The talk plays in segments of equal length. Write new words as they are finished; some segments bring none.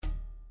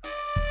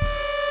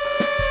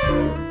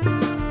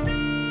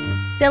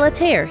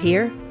Delaterre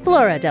here,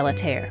 Flora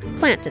Delaterre,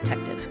 plant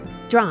detective.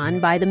 Drawn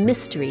by the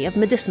mystery of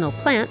medicinal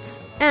plants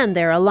and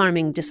their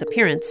alarming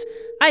disappearance,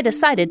 I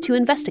decided to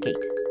investigate.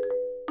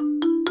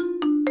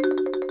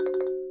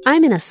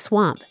 I'm in a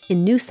swamp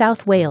in New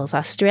South Wales,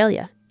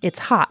 Australia. It's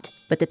hot,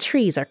 but the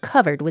trees are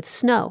covered with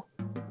snow.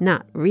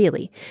 Not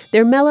really.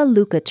 They're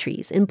melaleuca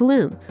trees in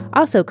bloom,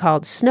 also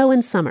called snow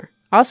in summer,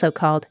 also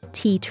called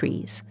tea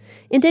trees.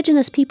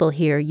 Indigenous people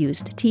here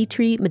used tea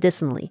tree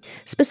medicinally,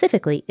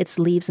 specifically its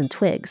leaves and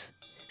twigs.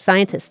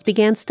 Scientists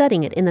began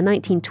studying it in the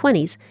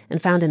 1920s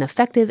and found an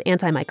effective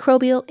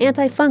antimicrobial,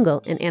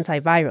 antifungal, and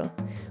antiviral.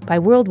 By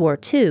World War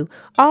II,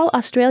 all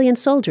Australian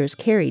soldiers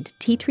carried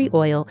tea tree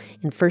oil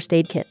in first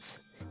aid kits.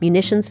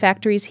 Munitions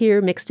factories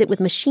here mixed it with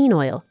machine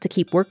oil to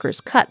keep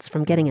workers' cuts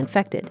from getting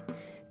infected.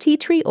 Tea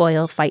tree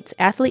oil fights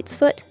athlete's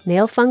foot,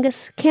 nail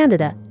fungus,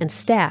 candida, and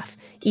staph,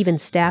 even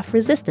staph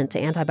resistant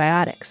to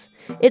antibiotics.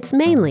 It's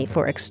mainly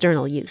for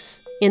external use.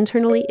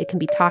 Internally, it can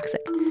be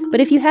toxic. But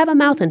if you have a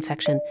mouth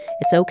infection,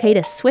 it's okay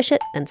to swish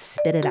it and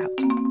spit it out.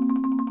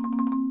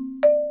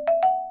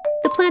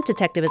 The Plant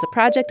Detective is a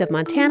project of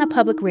Montana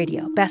Public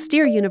Radio,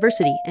 Bastyr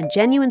University, and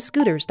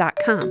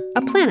GenuineScooters.com,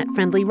 a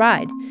planet-friendly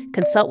ride.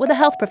 Consult with a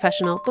health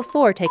professional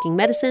before taking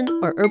medicine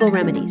or herbal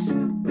remedies.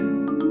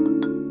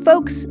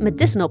 Folks,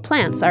 medicinal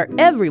plants are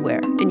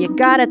everywhere, and you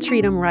gotta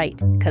treat them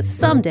right, 'cause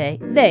someday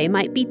they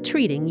might be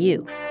treating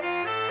you.